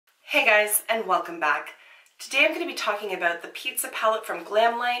Hey guys, and welcome back. Today I'm going to be talking about the pizza palette from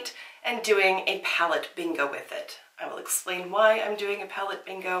Glamlite and doing a palette bingo with it. I will explain why I'm doing a palette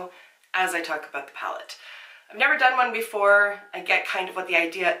bingo as I talk about the palette. I've never done one before. I get kind of what the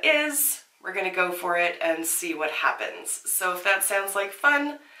idea is. We're going to go for it and see what happens. So if that sounds like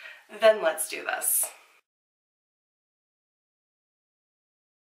fun, then let's do this.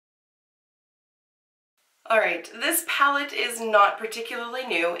 Alright, this palette is not particularly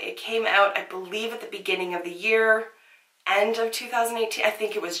new. It came out, I believe, at the beginning of the year, end of 2018. I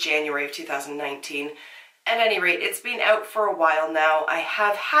think it was January of 2019. At any rate, it's been out for a while now. I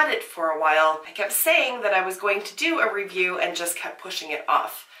have had it for a while. I kept saying that I was going to do a review and just kept pushing it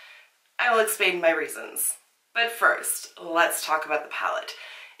off. I will explain my reasons. But first, let's talk about the palette.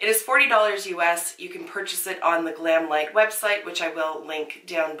 It is $40 US. You can purchase it on the Glamlite website, which I will link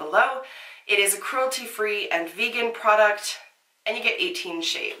down below. It is a cruelty-free and vegan product, and you get 18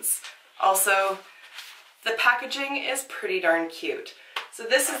 shades. Also, the packaging is pretty darn cute. So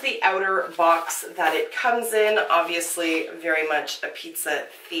this is the outer box that it comes in, obviously very much a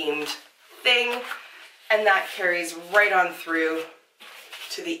pizza-themed thing, and that carries right on through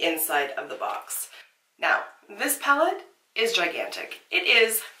to the inside of the box. Now, this palette is gigantic. It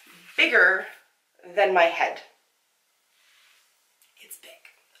is bigger than my head. It's big.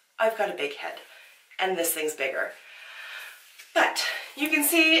 I've got a big head, and this thing's bigger. But you can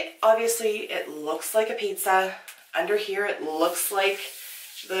see, obviously, it looks like a pizza. Under here, it looks like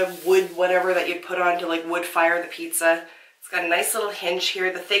the wood, whatever that you'd put on to like wood fire the pizza. It's got a nice little hinge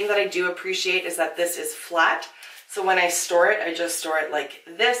here. The thing that I do appreciate is that this is flat. So when I store it, I just store it like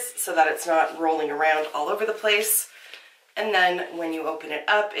this so that it's not rolling around all over the place. And then when you open it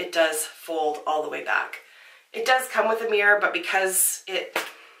up, it does fold all the way back. It does come with a mirror, but because it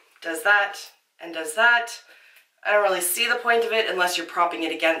does that and does that, I don't really see the point of it unless you're propping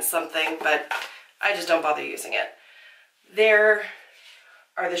it against something, but I just don't bother using it. There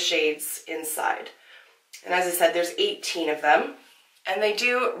are the shades inside. And as I said, there's 18 of them, and they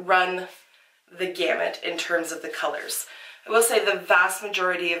do run the gamut in terms of the colors. I will say the vast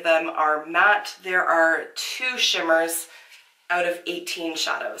majority of them are matte. There are 2 shimmers out of 18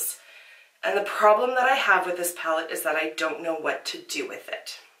 shadows. And the problem that I have with this palette is that I don't know what to do with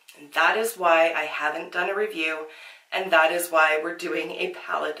it. And that is why I haven't done a review, and that is why we're doing a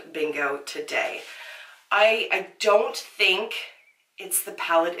palette bingo today. I don't think it's the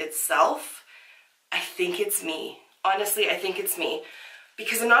palette itself. I think it's me. Honestly, I think it's me.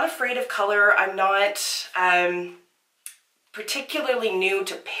 Because I'm not afraid of color. I'm not particularly new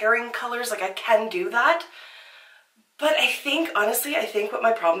to pairing colors. Like, I can do that. But I think, honestly, I think what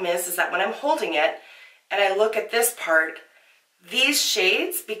my problem is that when I'm holding it and I look at this part, these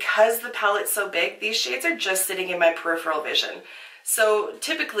shades, because the palette's so big, these shades are just sitting in my peripheral vision. So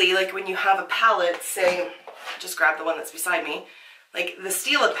typically, like when you have a palette, say, just grab the one that's beside me, like the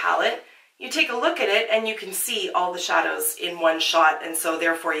Stila palette, you take a look at it and you can see all the shadows in one shot, and so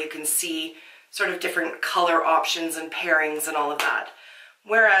therefore you can see sort of different color options and pairings and all of that.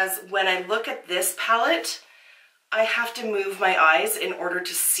 Whereas when I look at this palette, I have to move my eyes in order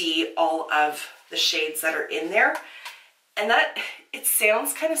to see all of the shades that are in there. And that, it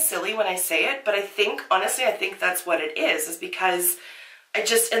sounds kind of silly when I say it, but I think, honestly, I think that's what it is because I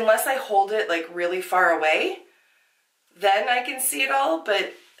just, unless I hold it like really far away, then I can see it all,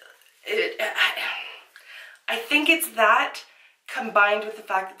 but I think it's that combined with the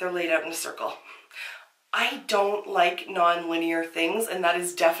fact that they're laid out in a circle. I don't like non-linear things, and that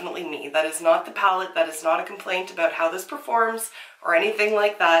is definitely me. That is not the palette. That is not a complaint about how this performs or anything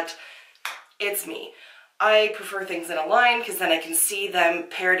like that. It's me. I prefer things in a line because then I can see them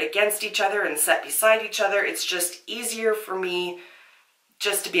paired against each other and set beside each other. It's just easier for me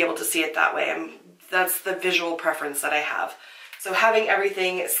just to be able to see it that way. That's the visual preference that I have. So having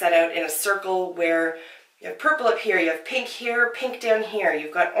everything set out in a circle where you have purple up here, you have pink here, pink down here,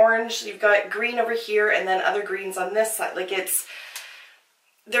 you've got orange, you've got green over here, and then other greens on this side. Like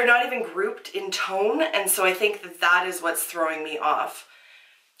they're not even grouped in tone, and so I think that that is what's throwing me off.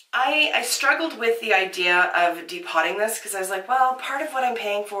 I struggled with the idea of depotting this because I was like, well, part of what I'm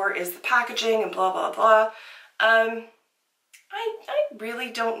paying for is the packaging and blah, blah, blah. I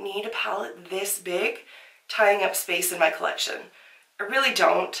really don't need a palette this big tying up space in my collection. I really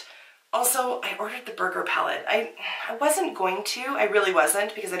don't. Also, I ordered the burger palette. I wasn't going to, I really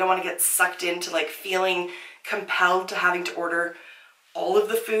wasn't, because I don't want to get sucked into like feeling compelled to having to order all of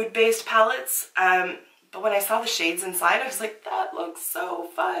the food-based palettes. But when I saw the shades inside, I was like, that looks so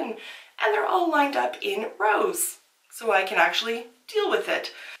fun. And they're all lined up in rows, so I can actually deal with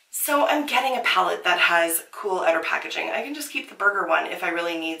it. So I'm getting a palette that has cool outer packaging. I can just keep the burger one if I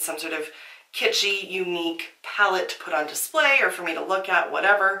really need some sort of kitschy, unique palette to put on display or for me to look at,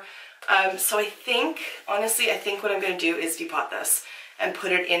 whatever. So I think, honestly, I think what I'm going to do is depot this and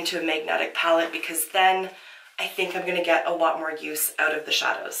put it into a magnetic palette, because then I think I'm going to get a lot more use out of the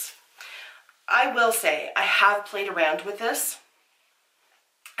shadows. I will say I have played around with this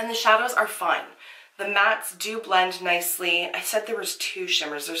and the shadows are fine. The mattes do blend nicely. I said there was 2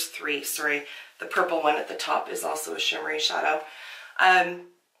 shimmers, there's 3, sorry. The purple one at the top is also a shimmery shadow.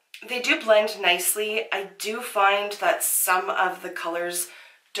 They do blend nicely. I do find that some of the colors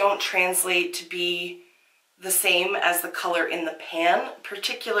don't translate to be the same as the color in the pan,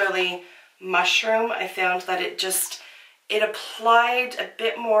 particularly mushroom. I found that it applied a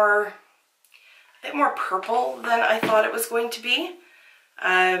bit more purple than I thought it was going to be.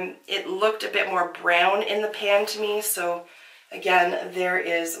 It looked a bit more brown in the pan to me, so again, there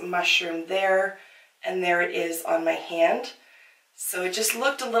is mushroom there, and there it is on my hand. So it just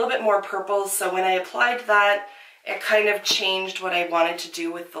looked a little bit more purple, so when I applied that, it kind of changed what I wanted to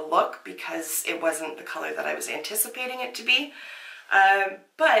do with the look, because it wasn't the color that I was anticipating it to be.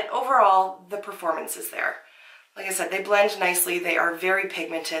 But overall, the performance is there. Like I said, they blend nicely, they are very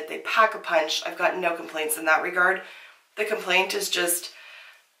pigmented, they pack a punch. I've got no complaints in that regard. The complaint is just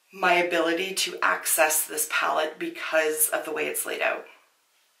my ability to access this palette because of the way it's laid out.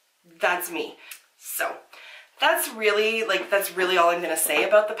 That's me. So that's really all I'm gonna say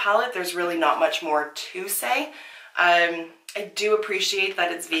about the palette. There's really not much more to say. I do appreciate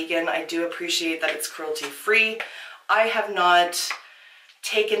that it's vegan. I do appreciate that it's cruelty-free. I have not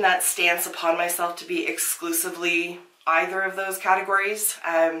taken that stance upon myself to be exclusively either of those categories.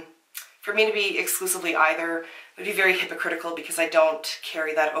 For me to be exclusively either would be very hypocritical, because I don't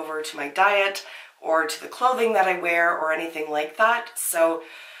carry that over to my diet or to the clothing that I wear or anything like that. So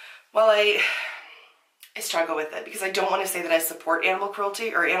while I struggle with it, because I don't want to say that I support animal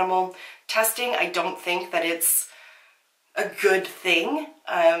cruelty or animal testing. I don't think that it's a good thing,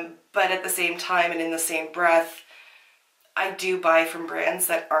 but at the same time and in the same breath, I do buy from brands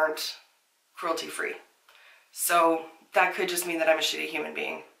that aren't cruelty-free. So that could just mean that I'm a shitty human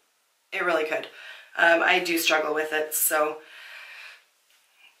being. It really could. I do struggle with it, so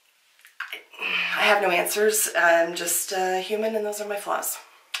I have no answers. I'm just human, and those are my flaws.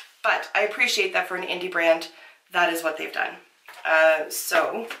 But I appreciate that for an indie brand, that is what they've done.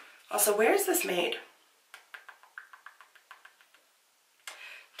 So, also, where is this made?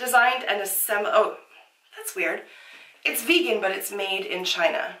 Designed and assembled. Oh, that's weird. It's vegan, but it's made in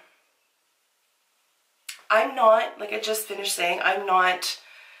China. I'm not, like I just finished saying, I'm not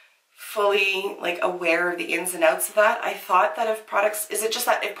fully aware of the ins and outs of that. I thought that if products, is it just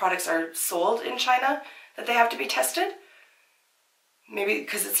that if products are sold in China that they have to be tested? Maybe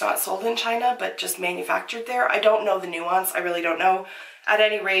because it's not sold in China but just manufactured there. I don't know the nuance. I really don't know. At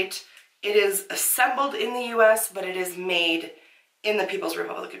any rate, it is assembled in the US, but it is made in the People's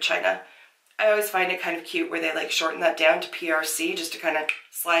Republic of China. I always find it kind of cute where they shorten that down to PRC just to kind of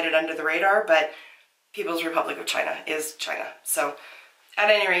slide it under the radar, but People's Republic of China is China. So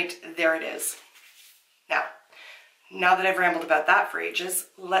at any rate, there it is. Now that I've rambled about that for ages,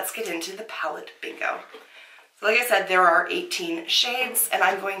 let's get into the palette bingo. So like I said, there are 18 shades, and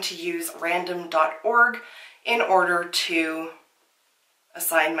I'm going to use random.org in order to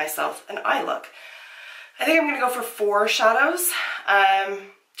assign myself an eye look. I think I'm going to go for 4 shadows,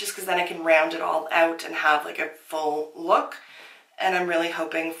 just because then I can round it all out and have a full look. And I'm really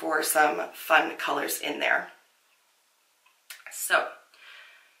hoping for some fun colors in there. So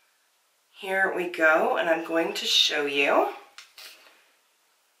here we go, and I'm going to show you.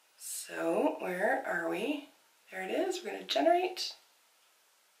 So where are we? There it is. We're going to generate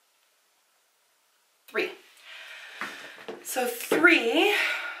 3. So 3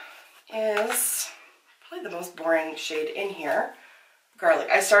 is probably the most boring shade in here. Garlic.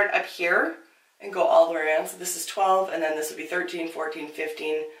 I start up here and go all the way around. So this is 12, and then this would be 13, 14,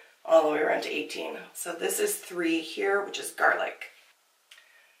 15, all the way around to 18. So this is 3 here, which is garlic.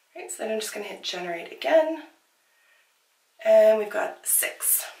 All right, so then I'm just going to hit generate again. And we've got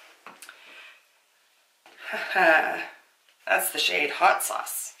 6. Haha, that's the shade Hot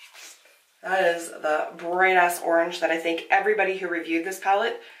Sauce. That is the bright ass orange that I think everybody who reviewed this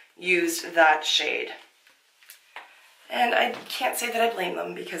palette used that shade. And I can't say that I blame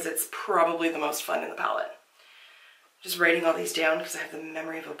them, because it's probably the most fun in the palette. Just writing all these down because I have the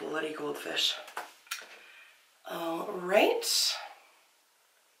memory of a bloody goldfish. All right.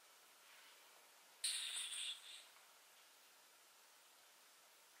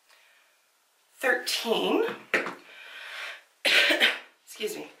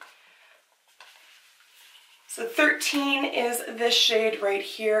 Excuse me. So 13 is this shade right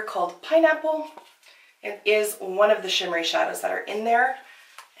here called Pineapple. It is one of the shimmery shadows that are in there,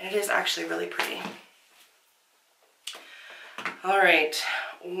 and it is actually really pretty. All right,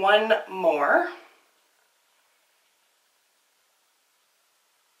 one more.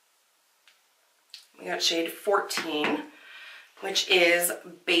 We got shade 14, which is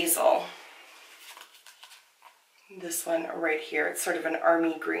Basil. This one right here, it's sort of an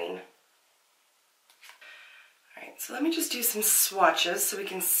army green. All right, so let me just do some swatches so we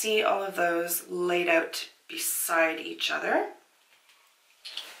can see all of those laid out beside each other.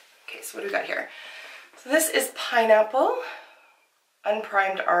 Okay, so what do we got here? So this is Pineapple,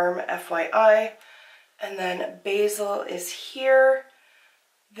 Unprimed Arm, FYI, and then Basil is here.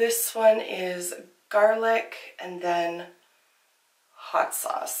 This one is Garlic, and then Hot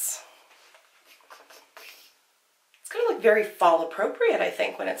Sauce. It's going to look very fall appropriate, I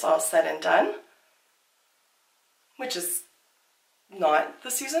think, when it's all said and done, which is not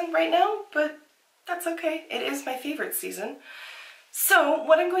the season right now, but that's okay. It is my favorite season. So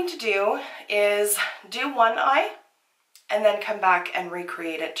what I'm going to do is do one eye and then come back and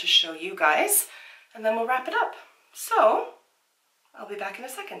recreate it to show you guys, and then we'll wrap it up. So I'll be back in a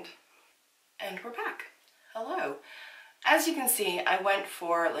second. And we're back. Hello. As you can see, I went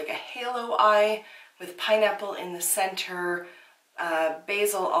for like a halo eye with pineapple in the center,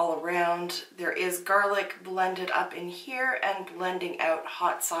 basil all around. There is garlic blended up in here and blending out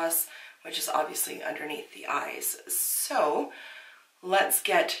hot sauce, which is obviously underneath the eyes. So let's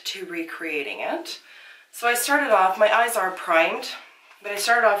get to recreating it. So I started off, my eyes are primed, but I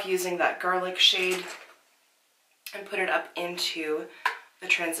started off using that garlic shade and put it up into the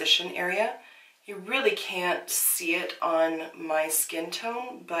transition area. You really can't see it on my skin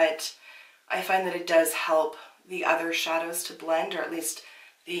tone, but I find that it does help the other shadows to blend, or at least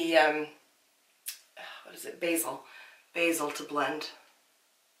the, what is it, basil to blend.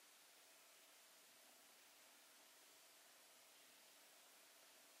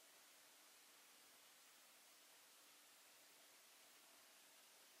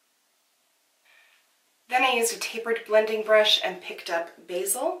 Then I used a tapered blending brush and picked up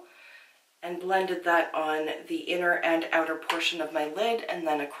basil and blended that on the inner and outer portion of my lid and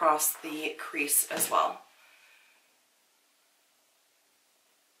then across the crease as well.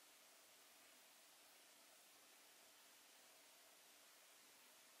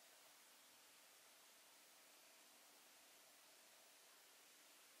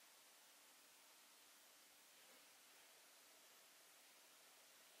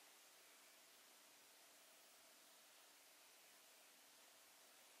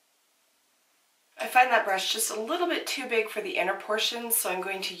 I find that brush just a little bit too big for the inner portion, so I'm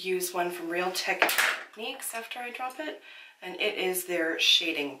going to use one from Real Techniques after I drop it, and it is their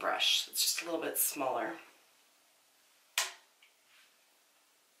shading brush. It's just a little bit smaller.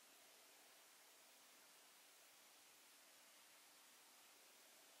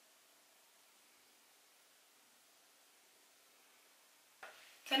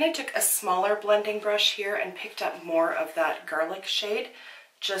 Then I took a smaller blending brush here and picked up more of that garlic shade,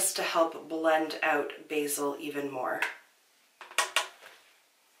 just to help blend out basil even more.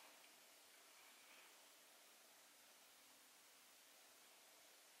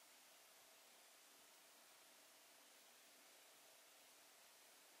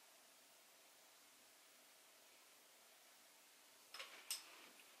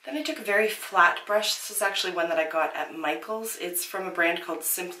 Then I took a very flat brush. This is actually one that I got at Michael's. It's from a brand called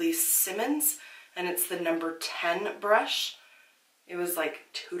Simply Simmons, and it's the number 10 brush. It was like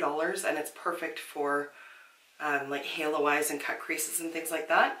 $2 and it's perfect for like halo eyes and cut creases and things like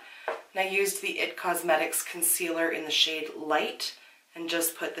that. And I used the It Cosmetics concealer in the shade Light and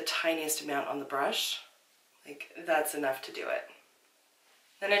just put the tiniest amount on the brush. Like, that's enough to do it.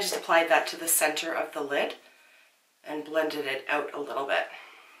 Then I just applied that to the center of the lid and blended it out a little bit.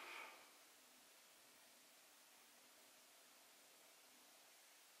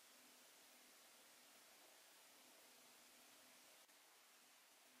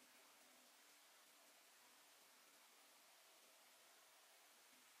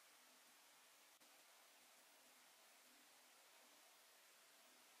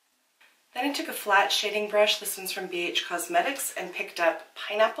 Then I took a flat shading brush, this one's from BH Cosmetics, and picked up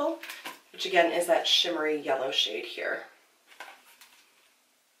Pineapple, which again is that shimmery yellow shade here.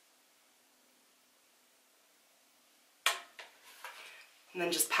 And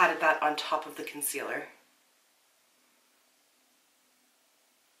then just patted that on top of the concealer.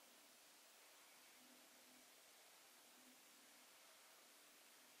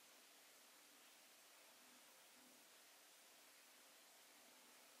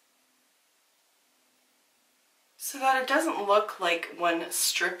 So that it doesn't look like one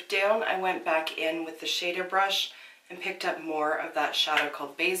strip down, I went back in with the shader brush and picked up more of that shadow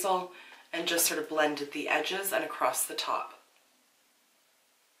called Basil and just sort of blended the edges and across the top.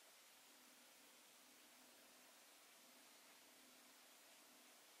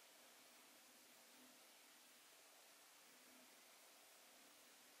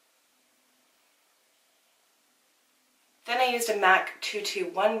 Then I used a MAC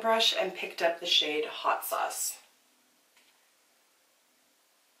 221 brush and picked up the shade Hot Sauce.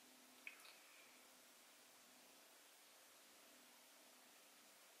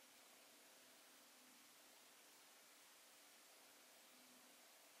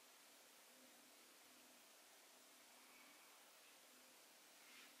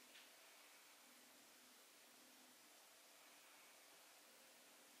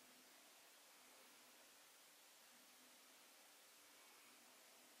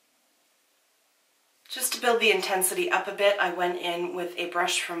 Just to build the intensity up a bit, I went in with a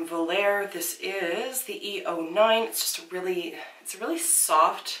brush from Volair. This is the E09. It's just a really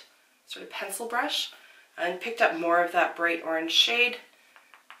soft sort of pencil brush, and picked up more of that bright orange shade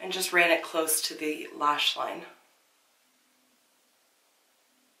and just ran it close to the lash line.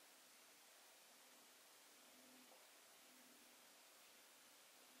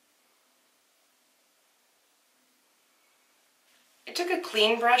 I took a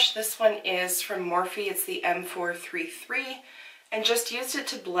clean brush, this one is from Morphe, it's the M433, and just used it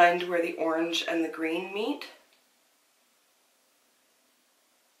to blend where the orange and the green meet.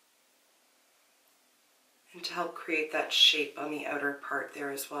 And to help create that shape on the outer part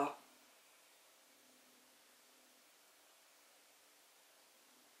there as well.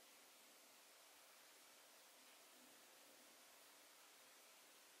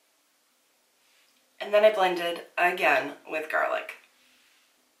 And then I blended again with garlic.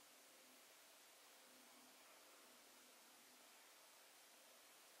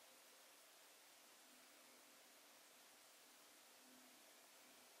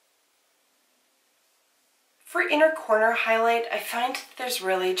 For inner corner highlight, I find that there's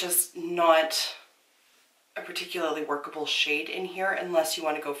really just not a particularly workable shade in here unless you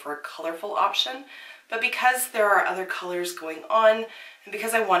want to go for a colorful option. But because there are other colors going on, and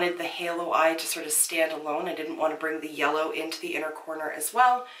because I wanted the halo eye to sort of stand alone, I didn't want to bring the yellow into the inner corner as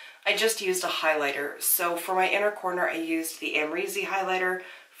well, I just used a highlighter. So for my inner corner, I used the Amrezy highlighter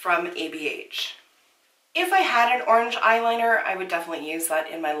from ABH. If I had an orange eyeliner, I would definitely use that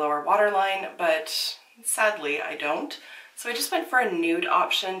in my lower waterline, but sadly I don't. So I just went for a nude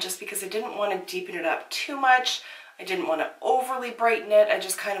option just because I didn't want to deepen it up too much. I didn't want to overly brighten it. I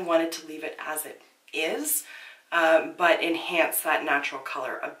just kind of wanted to leave it as it is, but enhance that natural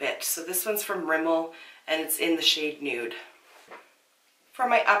color a bit. So this one's from Rimmel and it's in the shade Nude. For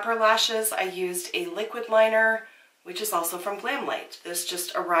my upper lashes, I used a liquid liner, which is also from Glamlite. This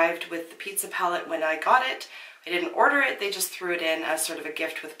just arrived with the pizza palette when I got it. I didn't order it, they just threw it in as sort of a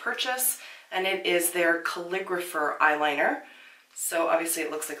gift with purchase. And it is their calligrapher eyeliner. So obviously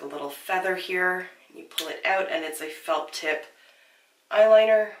it looks like a little feather here. You pull it out and it's a felt tip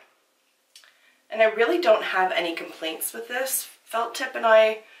eyeliner. And I really don't have any complaints with this. Felt tip and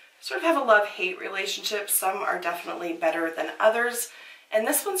I sort of have a love-hate relationship. Some are definitely better than others. And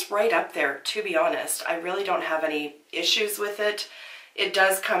this one's right up there, to be honest. I really don't have any issues with it. It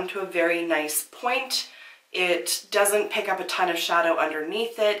does come to a very nice point. It doesn't pick up a ton of shadow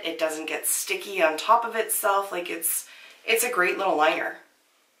underneath it. It doesn't get sticky on top of itself. Like it's a great little liner.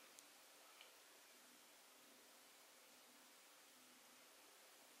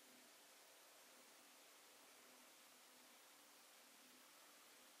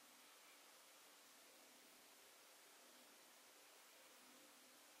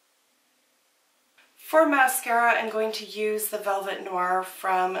 For mascara, I'm going to use the Velvet Noir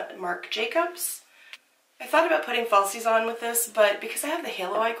from Marc Jacobs. I thought about putting falsies on with this, but because I have the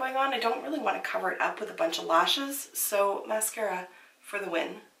halo eye going on, I don't really want to cover it up with a bunch of lashes, so mascara for the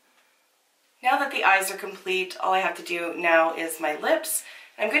win. Now that the eyes are complete, all I have to do now is my lips.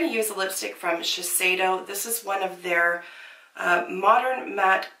 I'm going to use a lipstick from Shiseido. This is one of their modern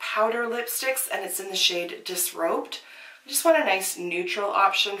matte powder lipsticks, and it's in the shade Disrobed. I just want a nice neutral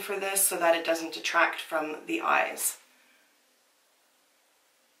option for this so that it doesn't detract from the eyes.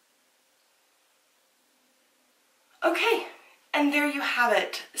 Okay, and there you have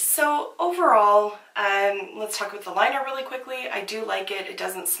it. So overall, let's talk about the liner really quickly. I do like it. It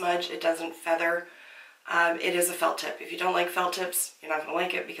doesn't smudge. It doesn't feather. It is a felt tip. If you don't like felt tips, you're not going to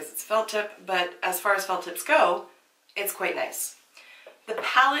like it because it's a felt tip. But as far as felt tips go, it's quite nice. The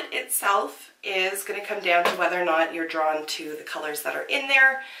palette itself is going to come down to whether or not you're drawn to the colors that are in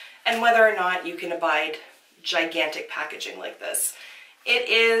there and whether or not you can abide gigantic packaging like this. It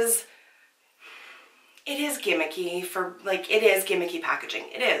is gimmicky for, like, it is gimmicky packaging.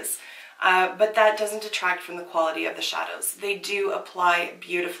 It is. But that doesn't detract from the quality of the shadows. They do apply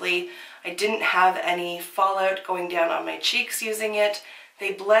beautifully. I didn't have any fallout going down on my cheeks using it.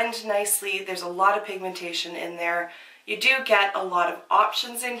 They blend nicely. There's a lot of pigmentation in there. You do get a lot of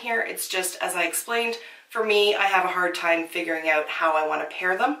options in here. It's just, as I explained, for me, I have a hard time figuring out how I want to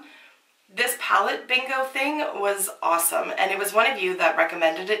pair them. This palette bingo thing was awesome, and it was one of you that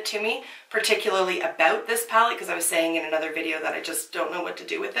recommended it to me, particularly about this palette, because I was saying in another video that I just don't know what to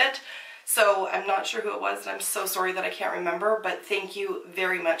do with it. So I'm not sure who it was, and I'm so sorry that I can't remember, but thank you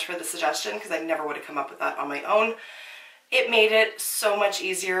very much for the suggestion, because I never would have come up with that on my own. It made it so much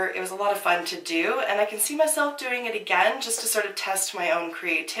easier. It was a lot of fun to do, and I can see myself doing it again just to sort of test my own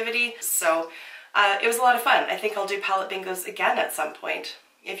creativity. So it was a lot of fun. I think I'll do palette bingos again at some point.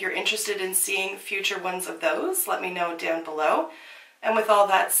 If you're interested in seeing future ones of those, let me know down below. And with all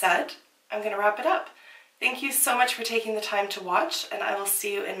that said, I'm going to wrap it up. Thank you so much for taking the time to watch, and I will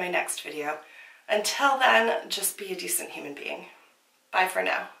see you in my next video. Until then, just be a decent human being. Bye for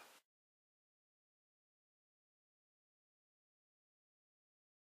now.